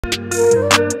And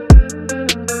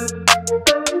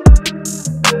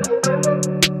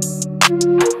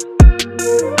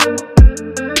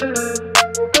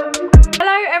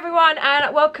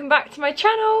welcome back to my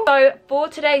channel. So for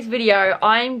today's video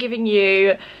I'm giving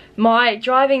you my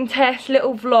driving test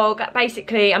little vlog.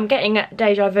 Basically I'm getting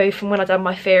deja vu from when I done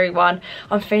my theory one.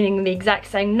 I'm feeling the exact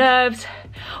same nerves.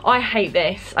 I hate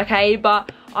this, okay,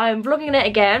 but I'm vlogging it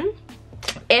again.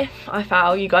 If I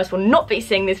fail, you guys will not be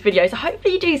seeing this video, so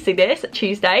hopefully you do see this at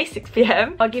Tuesday 6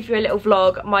 PM. I'll give you a little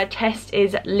vlog. My test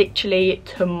is literally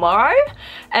tomorrow,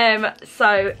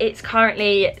 so it's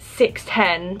currently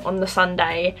 6:10 on the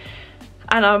Sunday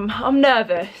and I'm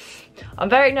nervous. I'm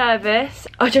very nervous.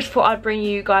 I just thought I'd bring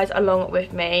you guys along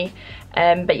with me,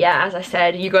 but yeah, as I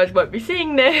said, you guys won't be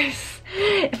seeing this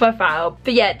if I fail.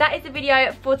 But yeah, that is the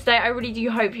video for today. I really do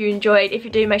hope you enjoyed. If you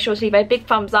do, make sure to leave a big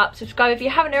thumbs up, subscribe if you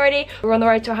haven't already. We're on the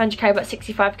road to 100k, but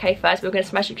 65k first. We're gonna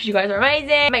smash it because you guys are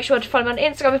amazing. Make sure to follow me on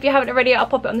Instagram if you haven't already. I'll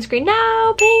pop it on the screen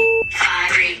now. Ping.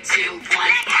 5, 3, 2, 1.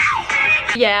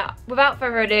 Yeah, without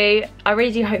further ado, I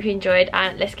really do hope you enjoyed,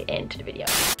 and let's get into the video.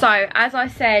 So as I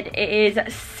said, it is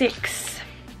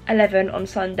 6:11 on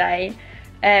Sunday.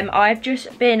 I've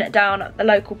just been down at the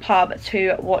local pub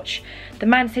to watch the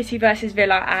Man City versus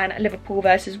Villa and Liverpool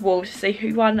versus Wolves to see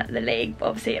who won the league. But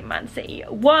obviously Man City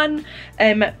won.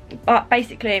 But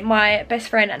basically my best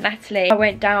friend Natalie, I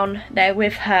went down there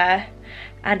with her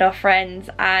and our friends,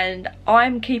 and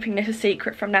I'm keeping this a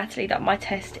secret from Natalie that my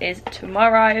test is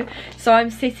tomorrow. So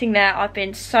I'm sitting there, I've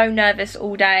been so nervous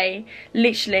all day.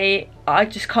 Literally, I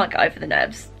just can't get over the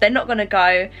nerves. They're not gonna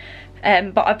go.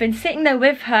 But I've been sitting there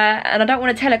with her and I don't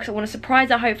want to tell her because I want to surprise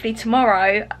her hopefully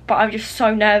tomorrow, but I'm just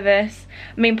so nervous.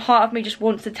 I mean, part of me just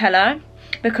wants to tell her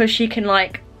because she can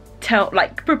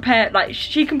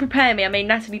she can prepare me. I mean,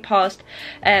 Natalie passed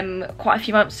quite a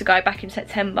few months ago, back in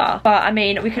September, but I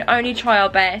mean, we can only try our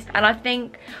best. And I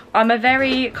think I'm a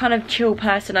very kind of chill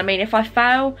person. I mean, if I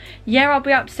fail, yeah, I'll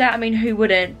be upset. I mean, who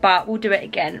wouldn't? But we'll do it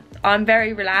again. I'm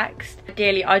very relaxed.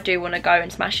 Ideally, I do want to go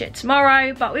and smash it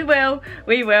tomorrow, but we will.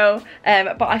 But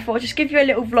I thought I'd just give you a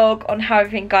little vlog on how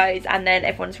everything goes and then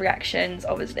everyone's reactions,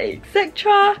 obviously,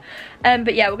 etc.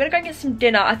 But yeah, we're gonna go and get some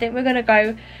dinner. I think we're gonna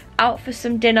go out for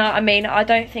some dinner. I mean, I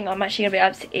don't think I'm actually gonna be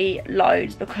able to eat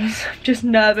loads because I'm just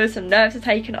nervous and nerves are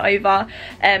taking over.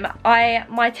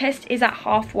 My test is at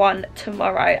 1:30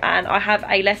 tomorrow and I have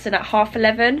a lesson at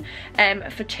 11:30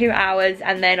 for 2 hours,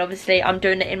 and then obviously I'm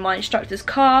doing it in my instructor's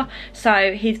car,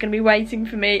 so he's gonna be waiting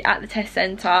for me at the test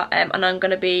centre, and I'm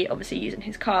gonna be obviously using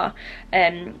his car,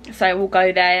 so we'll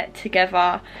go there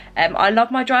together. I love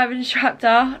my driving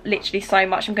instructor literally so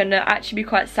much. I'm gonna actually be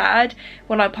quite sad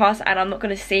when I pass and I'm not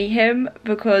gonna see him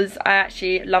because I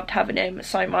actually loved having him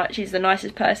so much. He's the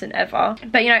nicest person ever.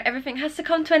 But you know, everything has to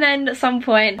come to an end at some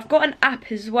point. I've got an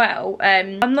app as well.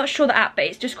 I'm not sure the app, but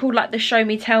it's just called like the Show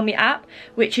Me Tell Me app,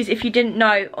 which is, if you didn't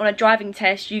know, on a driving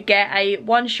test you get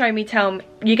one show me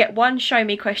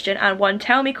question and one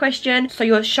tell me question. So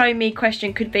your show me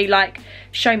question could be like,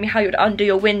 show me how you would undo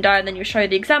your window, and then you show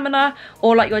the examiner,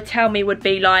 or like your tell me would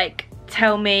be like,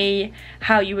 tell me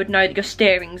how you would know that your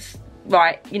steering's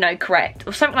right, you know, correct,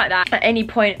 or something like that at any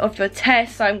point of your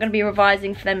test. So I'm going to be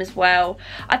revising for them as well.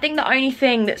 I think the only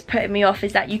thing that's putting me off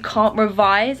is that you can't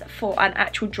revise for an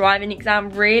actual driving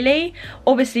exam, really.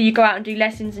 Obviously you go out and do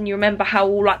lessons and you remember how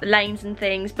all like the lanes and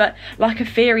things, but like a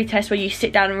theory test where you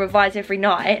sit down and revise every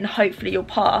night and hopefully you'll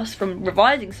pass from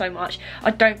revising so much,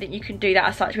 I don't think you can do that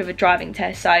as such with a driving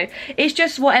test. So it's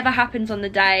just whatever happens on the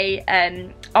day.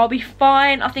 I'll be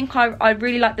fine. I think I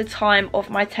really like the time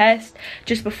of my test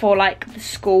just before like the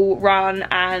school run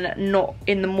and not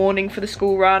in the morning for the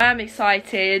school run. I'm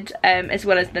excited, as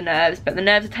well as the nerves, but the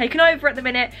nerves are taking over at the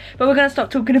minute. But we're gonna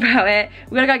stop talking about it.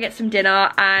 We're gonna go get some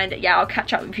dinner, and yeah, I'll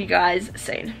catch up with you guys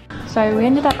soon. So we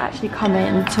ended up actually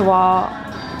coming to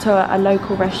a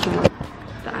local restaurant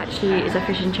that actually is a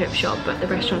fish and chip shop, but the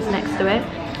restaurant's next to it.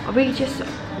 I really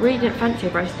didn't fancy a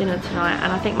roast dinner tonight,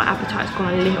 and I think my appetite's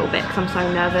gone a little bit because I'm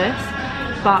so nervous.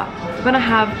 But I'm gonna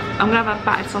have a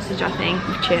battered sausage, I think,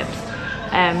 with chips.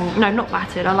 No, not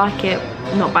battered. I like it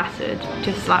not battered,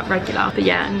 just like regular. But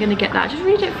yeah, I'm gonna get that. I just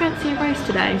really don't fancy a roast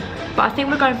today. But I think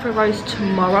we're going for a roast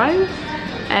tomorrow.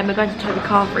 We're going to Toby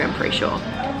Carvery, I'm pretty sure.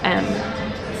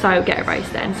 So get a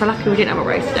roast then. So luckily we didn't have a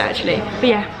roast today actually. But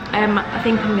yeah, I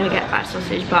think I'm gonna get battered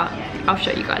sausage, but I'll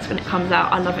show you guys when it comes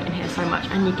out. I love it in here so much,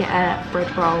 and you get a bread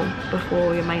roll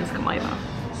before your mains come over.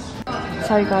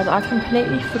 So guys, I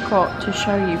completely forgot to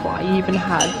show you what I even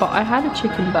had, but I had a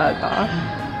chicken burger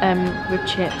with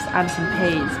chips and some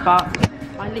peas, but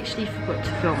I literally forgot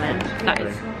to film it. That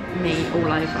is me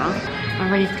all over.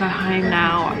 I'm ready to go home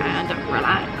now and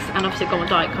relax, and obviously I've got my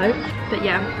Diet Coke. But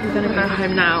yeah, we're gonna go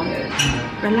home now,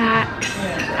 relax,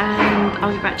 and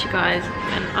I'll get back to you guys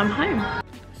when I'm home.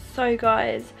 So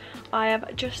guys, I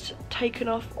have just taken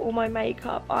off all my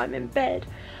makeup. I'm in bed.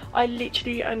 I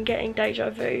literally am getting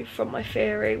deja vu from my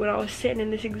theory when I was sitting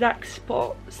in this exact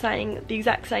spot saying the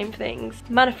exact same things,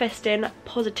 manifesting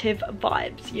positive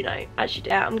vibes, you know, as you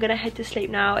do. I'm gonna head to sleep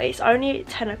now. It's only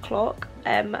 10 o'clock,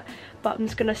 but I'm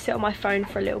just gonna sit on my phone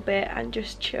for a little bit and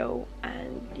just chill,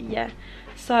 and yeah.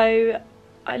 So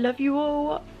I love you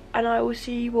all, and I will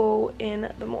see you all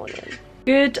in the morning.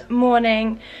 Good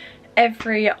morning,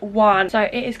 everyone. So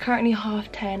it is currently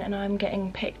 10:30 and I'm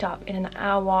getting picked up in an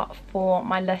hour for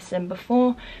my lesson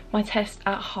before my test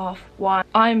at 1:30.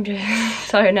 I'm just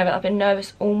so nervous. I've been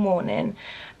nervous all morning,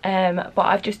 but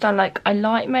I've just done like a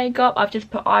light makeup. I've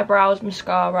just put eyebrows,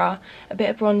 mascara, a bit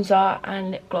of bronzer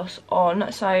and lip gloss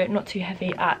on, so not too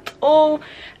heavy at all.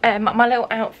 My little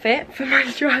outfit for my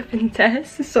driving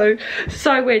test, so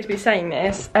weird to be saying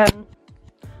this.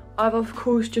 I've of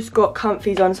course just got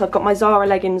comfies on, so I've got my Zara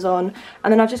leggings on,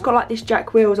 and then I've just got like this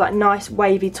Jack Wheels like nice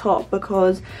wavy top,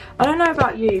 because I don't know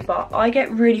about you, but I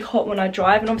get really hot when I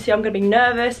drive, and obviously I'm going to be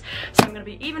nervous, so I'm going to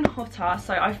be even hotter,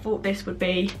 so I thought this would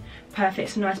be perfect.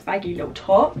 It's a nice baggy little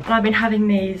top, and I've been having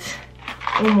these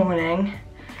all morning.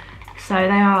 So they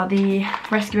are the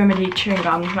Rescue Remedy chewing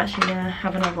gums. I'm actually going to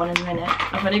have another one in a minute.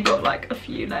 I've only got like a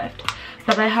few left,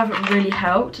 but they have really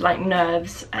helped like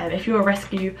nerves. If you're a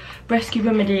rescue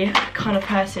Remedy kind of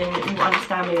person, you will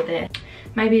understand me with it.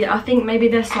 I think maybe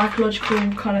they're psychological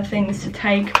kind of things to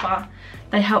take, but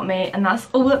they help me, and that's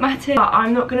all that matters. But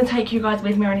I'm not going to take you guys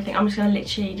with me or anything. I'm just going to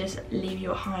literally just leave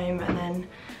you at home and then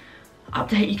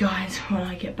update you guys when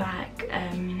I get back.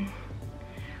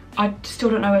 I still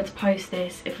don't know where to post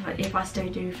this, if I still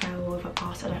do fail or if I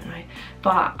pass, I don't know.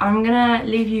 But I'm gonna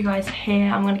leave you guys here.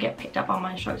 I'm gonna get picked up by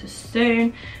my instructors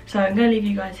soon, so I'm gonna leave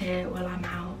you guys here while I'm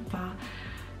out. But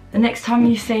the next time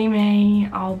you see me,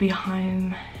 I'll be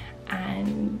home,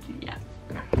 and yeah.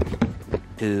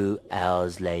 2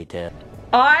 hours later.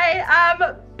 I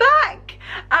am back,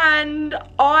 and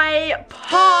I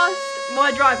passed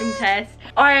my driving test.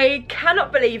 I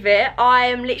cannot believe it. I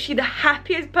am literally the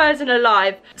happiest person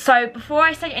alive. So before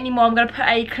I say any more, I'm going to put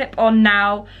a clip on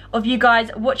now of you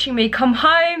guys watching me come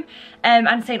home,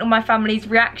 and seeing all my family's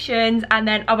reactions and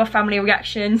then other family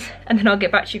reactions, and then I'll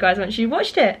get back to you guys once you've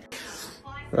watched it.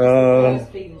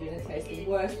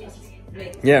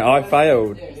 Yeah, I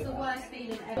failed.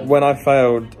 When I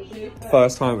failed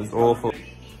first time, it was awful.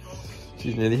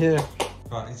 She's nearly here.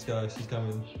 Right, let's go. She's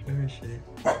coming. Where is she?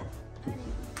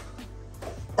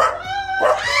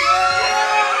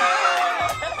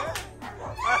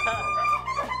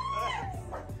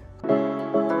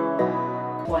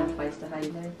 One place to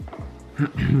Hayley.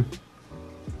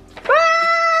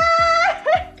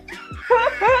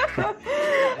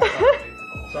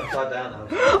 It's upside down now.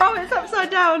 Oh, it's upside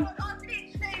down.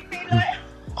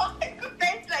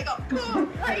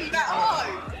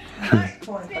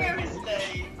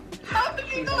 Seriously? How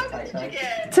many diamonds did you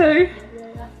get? 2.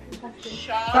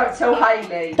 Don't tell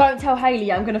Hayley. Don't tell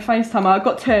Hayley, I'm going to FaceTime her. I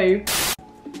got 2.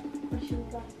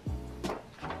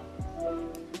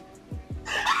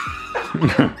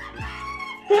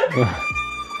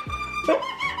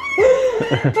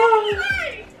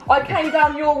 I came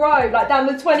down your road, like down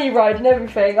the 20 road and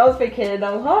everything. I was thinking,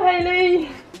 oh, hi Hayley.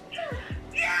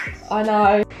 Yes. I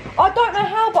know. I don't know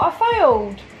how, but I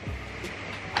failed.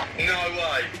 No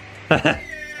way. That's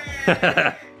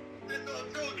what I'm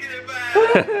talking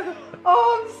about.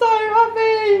 Oh, I'm so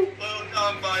happy. Well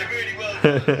done, babe. Really well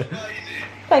done. Amazing.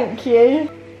 Thank you.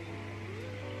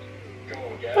 Come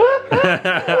on,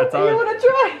 girl. You want to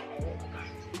try?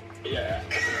 Yeah.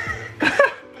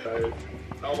 So,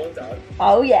 well done.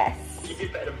 Oh, yes. You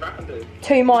did better than Brandon.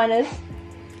 2 minors.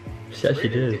 She actually You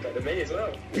did did. better than me as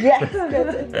well. Yes.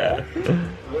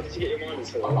 What did you get your minus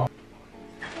for? Oh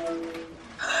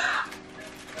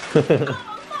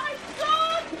my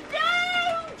god, no!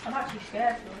 I'm actually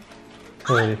scared.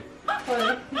 Hey.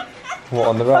 What,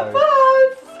 on the road?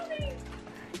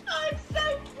 I'm so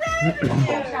proud of you.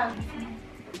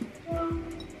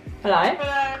 Hello?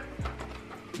 Hello.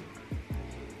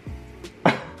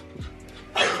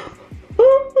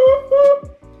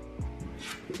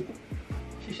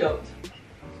 She's shocked.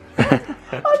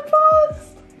 I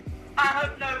passed! I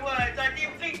have no words. I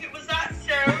didn't think it was that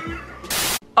soon.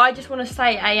 I just want to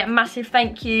say a massive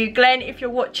thank you. Glenn, if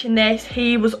you're watching this,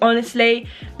 he was honestly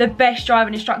the best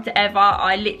driving instructor ever.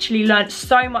 I literally learned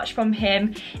so much from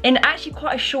him in actually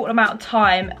quite a short amount of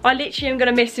time. I literally am going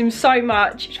to miss him so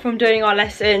much from doing our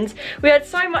lessons. We had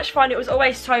so much fun. It was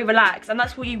always so relaxed, and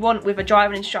that's what you want with a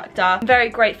driving instructor. I'm very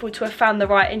grateful to have found the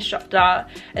right instructor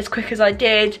as quick as I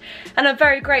did, and I'm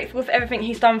very grateful for everything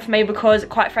he's done for me, because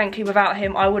quite frankly without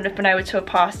him I wouldn't have been able to have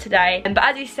passed today. But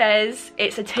as he says,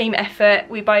 it's a team effort.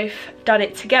 We both done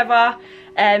it together.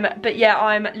 But yeah,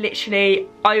 I'm literally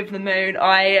over the moon.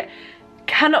 I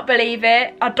cannot believe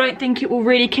it. I don't think it will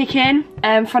really kick in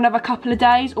for another couple of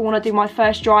days, or when I do my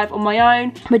first drive on my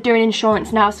own. We're doing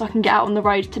insurance now so I can get out on the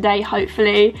road today,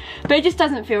 hopefully. But it just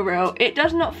doesn't feel real. It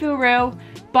does not feel real.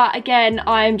 But again,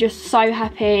 I am just so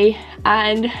happy,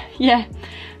 and yeah,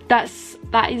 that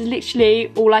is literally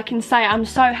all I can say. I'm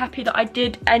so happy that I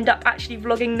did end up actually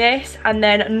vlogging this and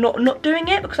then not doing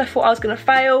it, because I thought I was gonna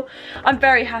fail. I'm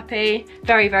very happy,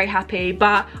 very, very happy.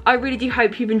 But I really do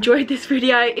hope you've enjoyed this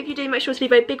video. If you do, make sure to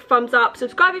leave a big thumbs up,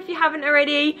 subscribe if you haven't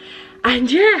already,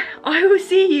 and yeah, I will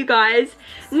see you guys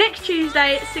next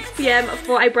Tuesday at 6 PM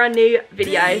for a brand new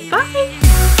video. Bye.